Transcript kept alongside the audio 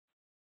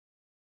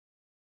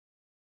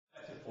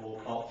for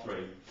part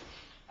 3.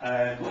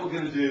 And what we're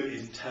going to do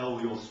is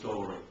tell your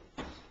story.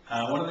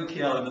 One of the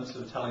key elements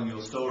of telling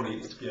your story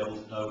is to be able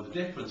to know the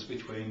difference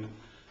between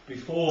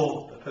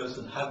before the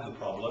person had the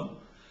problem,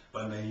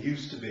 when they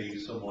used to be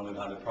someone who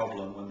had a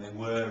problem, when they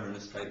were in a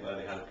state where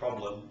they had a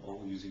problem, or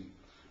using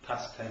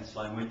past tense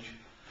language,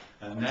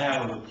 and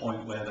now the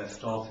point where they're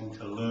starting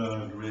to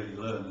really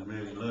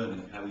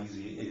learning how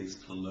easy it is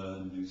to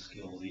learn new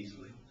skills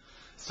easily,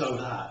 so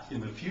that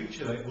in the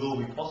future it will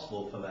be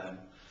possible for them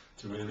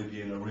to really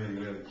be in a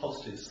really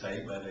positive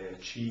state where they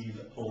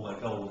achieve all their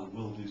goals and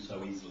will do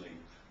so easily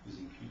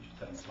using future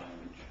tense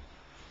language.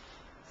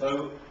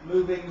 So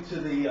moving to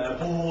the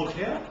board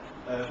here,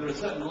 there are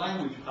certain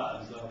language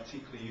patterns that are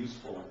particularly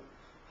useful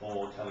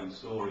for telling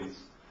stories,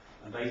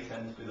 and they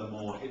tend to be the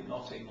more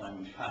hypnotic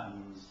language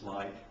patterns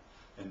like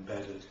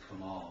embedded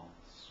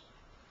commands.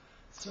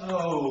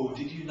 So,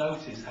 did you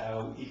notice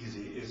how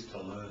easy it is to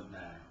learn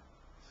now?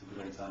 It's a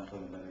good example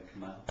of embedded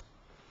command.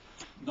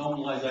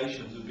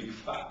 Nominalizations would be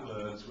fat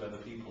words where the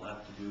people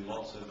have to do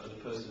the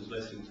person who's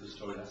listening to the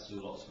story has to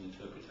do lots of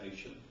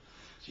interpretation.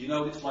 So you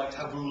know what it's like to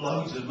have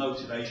loads of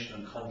motivation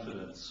and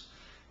confidence,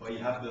 where you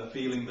have the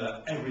feeling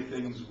that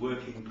everything's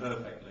working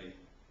perfectly.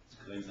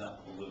 It's a good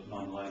example of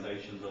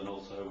nominalizations and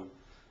also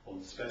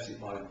on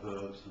specified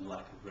verbs and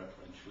lack of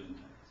referential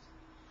index.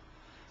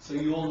 So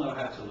you all know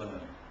how to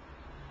learn.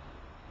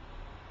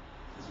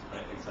 This is a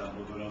great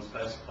example of an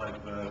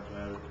unspecified verb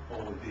where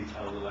all the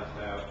details are left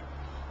out.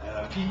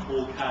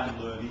 People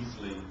can learn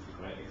easily. It's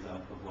a great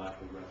example of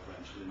lack of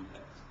referential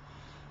index.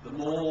 The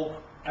more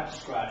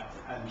abstract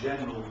and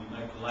general you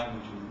make the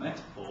language and the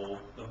metaphor,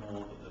 the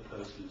more that the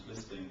person who's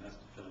listening has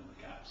to fill in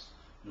the gaps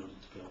in order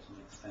to be able to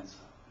make sense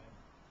out of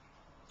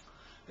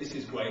it. This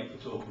is great for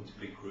talking to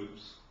big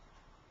groups,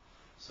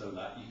 so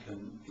that you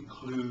can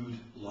include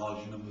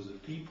large numbers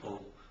of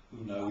people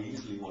who know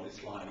easily what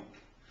it's like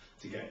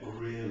to get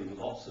really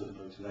lots of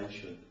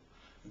motivation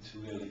and to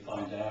really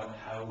find out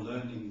how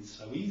learning is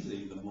so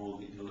easy. The more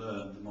that you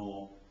learn, the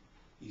more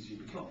easy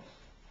it becomes.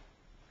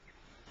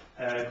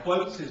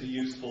 Quotes is a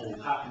useful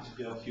pattern to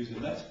be able to use in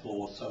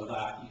metaphor so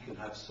that you can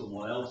have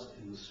someone else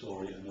in the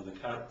story, another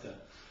character.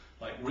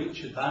 Like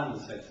Richard Bandler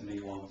said to me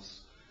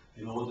once,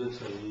 in order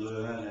to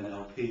learn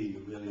NLP,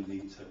 you really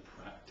need to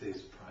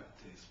practice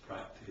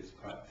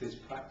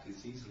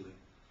easily.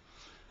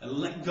 And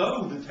let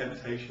go of the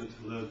temptation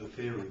to learn the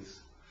theories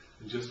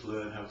and just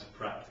learn how to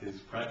practice.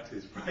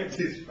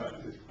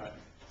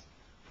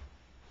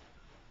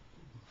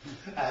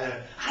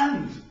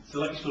 And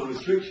selectional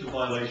restriction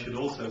violation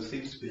also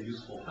seems to be a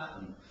useful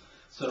pattern,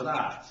 so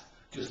that,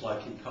 just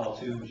like in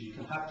cartoons, you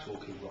can have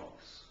talking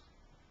rocks.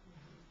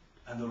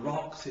 And the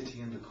rock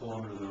sitting in the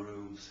corner of the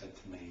room said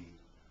to me,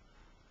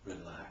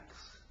 relax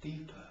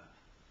deeper.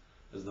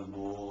 As the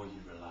more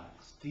you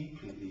relax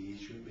deeply, the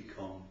easier it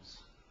becomes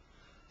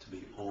to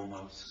be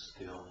almost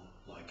still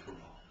like a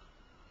rock.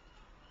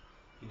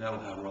 You know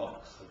how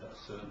rocks have that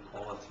certain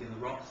quality, and the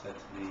rock said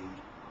to me,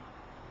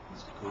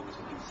 it's good to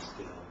be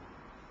still,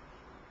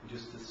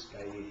 just to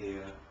stay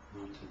here,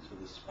 rooted to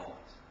the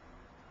spot,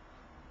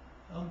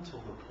 until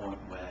the point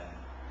where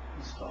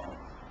you start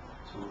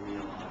to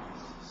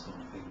realize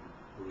something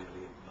really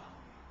of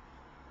value.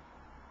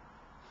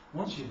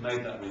 Once you've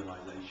made that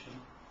realization,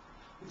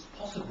 it's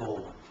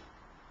possible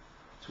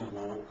to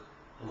walk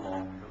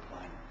along the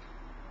plank.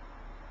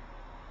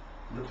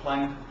 And the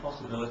plank of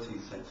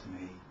possibilities said to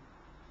me,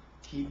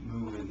 keep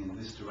moving in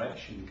this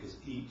direction, because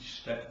each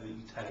step that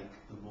you take,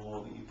 the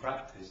more that you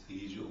practice, the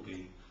easier it will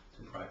be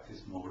to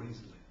practice more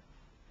easily.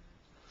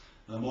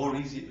 And the more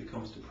easy it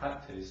becomes to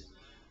practice,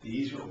 the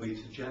easier it will be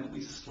to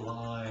gently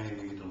slide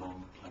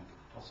along the plank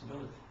of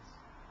possibilities.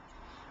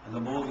 And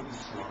the more that you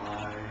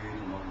slide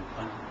along the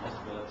plank of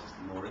possibilities,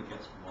 the more it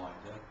gets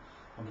wider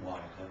and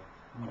wider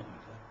and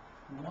wider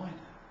and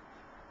wider.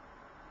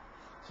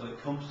 So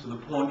it comes to the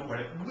point where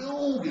it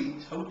will be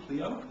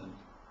totally open,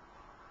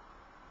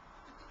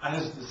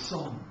 as the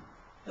sun,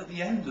 at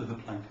the end of the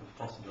plank of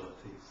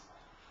possibilities,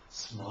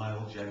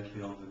 smiled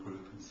gently on the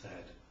group and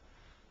said,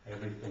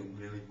 everything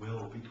really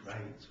will be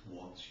great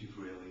once you've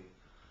really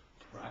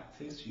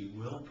practiced. You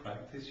will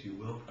practice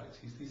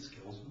these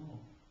skills more.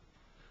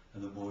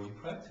 And the more you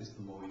practice,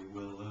 the more you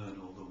will learn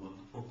all the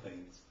wonderful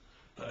things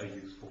that are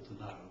useful to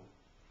know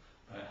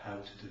about how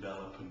to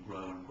develop and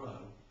grow.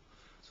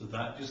 So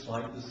that just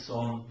like the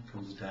sun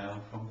comes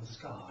down from the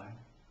sky,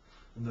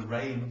 and the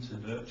rain to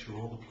nurture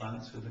all the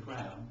plants in the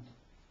ground,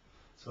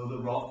 so the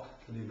rock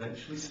can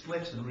eventually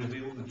split and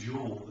reveal the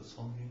jewel that's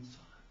on the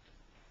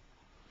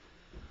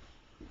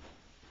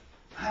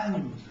inside.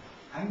 And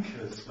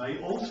anchors may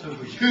also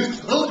be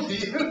useful to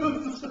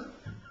use.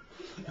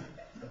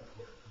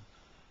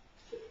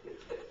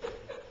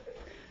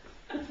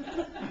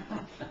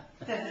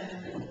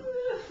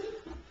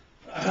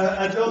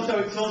 And also,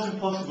 it's also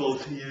possible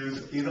to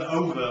use either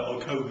overt or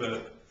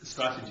covert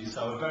strategies.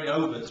 So a very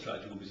overt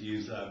strategy would be to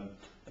use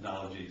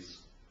analogies.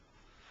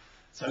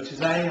 So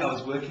today I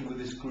was working with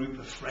this group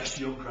of fresh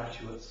young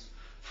graduates,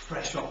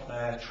 fresh off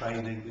their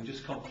training. They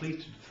just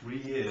completed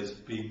 3 years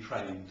of being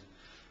trained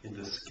in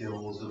the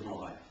skills of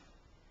life.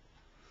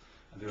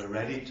 And they were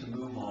ready to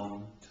move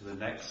on to the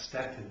next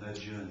step in their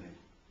journey.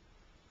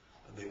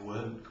 But they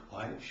weren't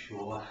quite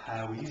sure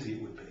how easy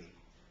it would be.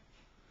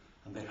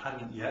 And they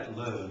hadn't yet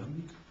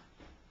learned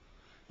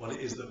what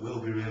it is that will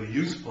be really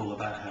useful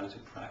about how to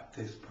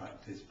practice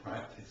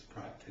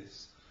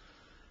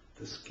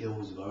the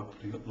skills of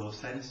opening up those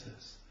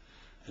senses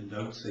and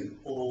noticing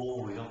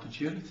all the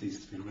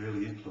opportunities to be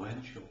really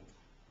influential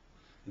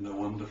in the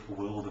wonderful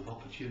world of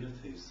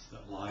opportunities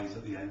that lies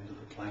at the end of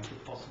the plank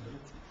of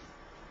possibilities.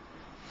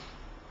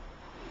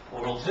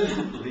 Or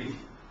alternatively,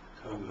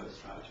 covert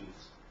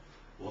strategies.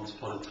 Once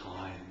upon a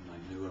time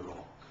I knew a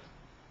rock.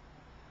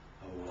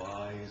 A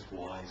wise,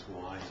 wise,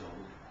 wise old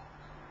rock.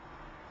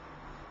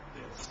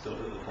 It stood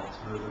at the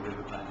bottom of the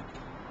riverbank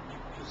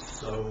for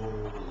so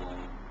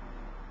long.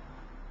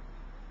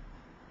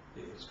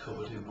 It was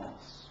covered in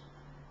moss.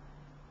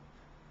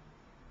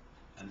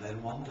 And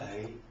then one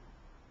day,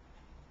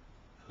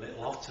 a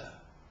little otter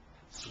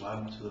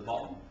swam to the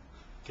bottom,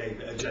 gave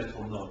it a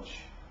gentle nudge,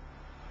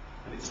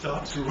 and it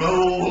started to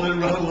roll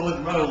and roll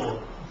and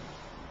roll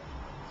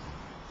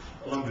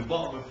along the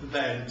bottom of the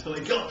bed until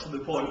it got to the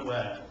point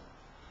where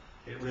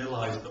it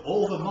realised that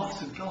all the moss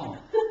had gone.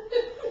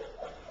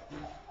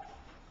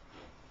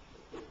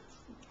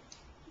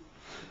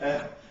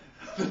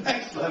 The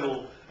next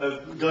level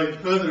of going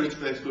further into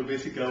this would be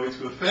to go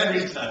into a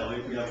fairy tale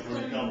if we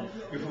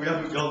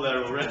haven't gone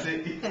there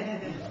already.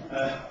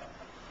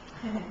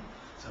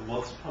 So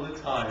once upon a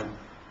time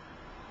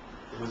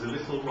there was a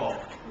little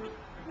rock.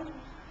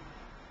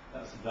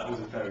 That was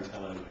a fairy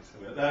tale anyway. So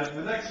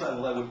the next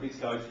level then would be to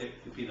go into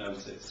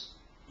hypnosis.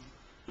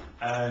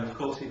 And of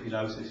course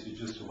hypnosis is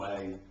just a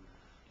way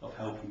of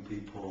helping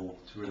people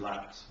to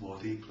relax more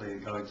deeply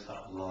and go into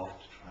that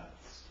laughter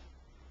trance.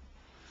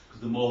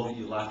 Because the more that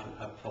you laugh and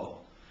have fun,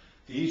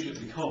 the easier it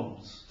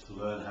becomes to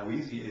learn how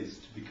easy it is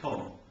to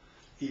become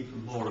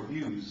even more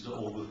amused at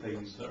all the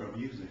things that are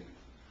amusing.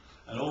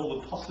 And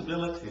all the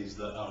possibilities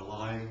that are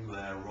lying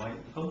there right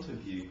in front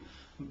of you.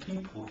 And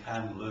people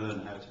can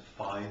learn how to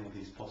find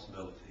these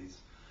possibilities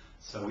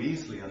so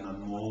easily, and the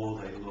more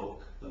they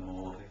look, the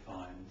more they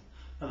find.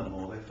 And the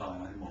more they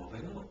find, the more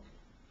they look.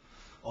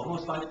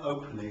 Almost like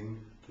opening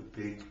the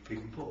big,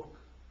 big book.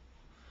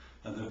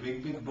 And the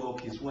big, big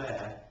book is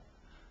where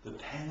the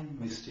pen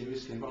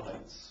mysteriously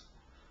writes,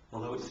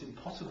 although it's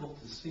impossible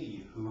to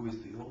see who is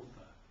the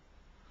author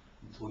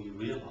until you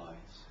realise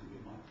who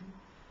it might be.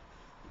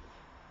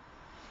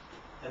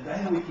 And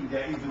then we can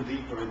get even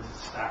deeper into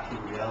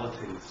stacking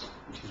realities,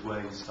 which is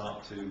where you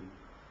start to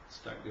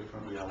stack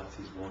different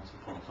realities one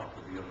upon top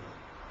of the other.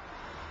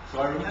 So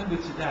I remember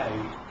today,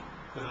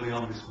 early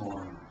on this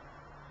morning,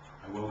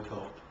 I woke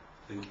up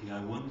thinking,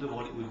 I wonder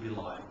what it would be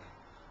like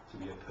to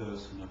be a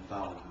person of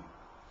value.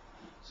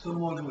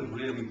 Someone who would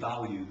really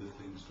value the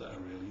things that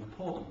are really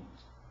important.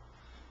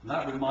 And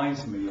that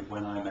reminds me of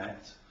when I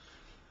met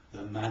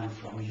the man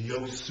from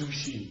Yo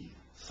Sushi,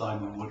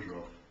 Simon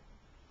Woodruff.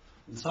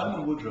 And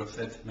Simon Woodruff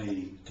said to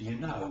me, do you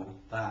know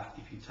that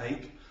if you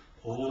take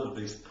all of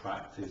this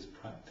practice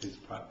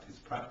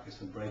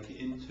and break it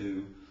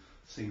into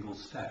single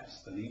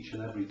steps, then each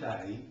and every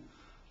day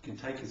you can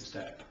take a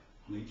step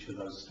on each of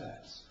those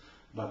steps.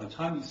 By the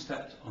time you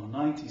stepped on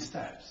 90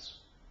 steps,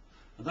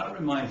 and that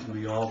reminds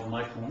me of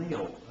Michael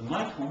Neal. And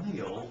Michael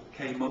Neal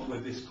came up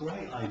with this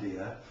great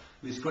idea.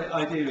 This great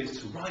idea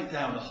is to write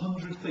down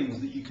 100 things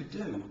that you could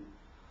do,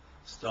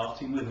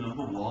 starting with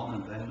number 1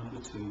 and then number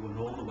 2 and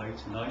all the way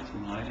to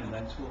 99 and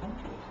then to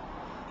 100.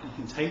 And you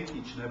can take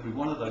each and every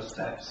one of those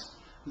steps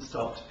and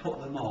start to put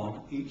them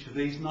on each of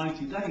these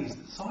 90 days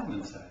that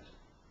Simon said.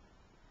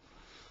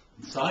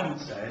 And Simon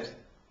said,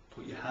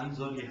 put your hands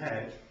on your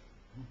head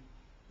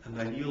and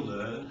then you'll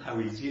learn how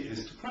easy it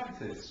is to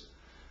practice.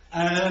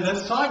 And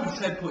as Simon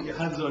said, put your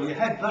hands on your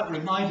head, that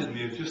reminded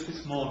me of just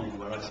this morning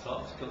where I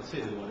started to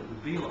consider what it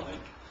would be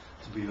like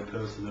to be a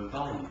person of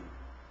value.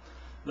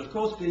 And of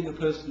course, being a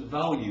person of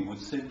value would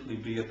simply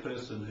be a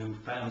person who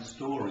found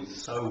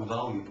stories so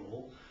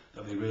valuable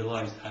that they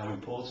realised how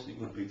important it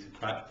would be to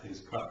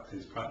practice,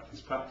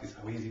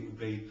 how easy it would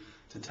be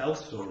to tell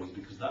stories,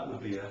 because that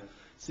would be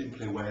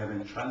simply a way of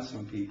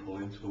entrancing people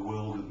into a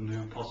world of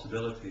new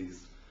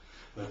possibilities,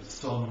 where the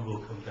sun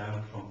will come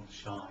down from the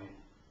sky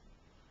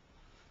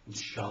and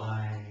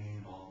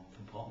shine on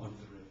the bottom of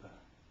the river,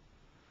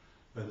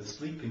 where the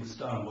sleeping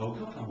stone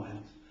woke up and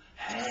went,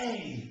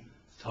 hey,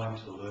 it's time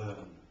to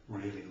learn,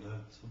 really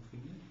learn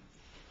something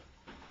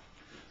new.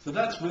 So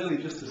that's really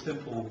just a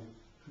simple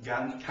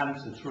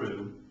canter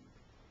through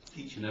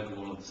each and every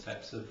one of the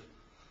steps of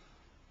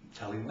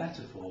telling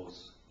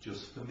metaphors,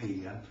 just for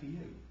me and for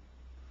you.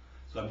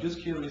 So I'm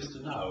just curious to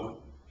know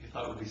if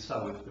that would be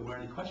so, if there were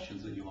any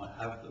questions that you might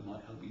have that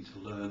might help you to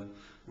learn,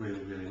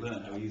 really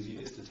learn how easy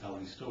it is to tell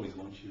these stories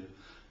once you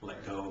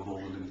let go of all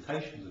the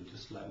limitations and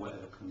just let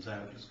whatever comes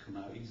out just come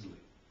out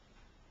easily.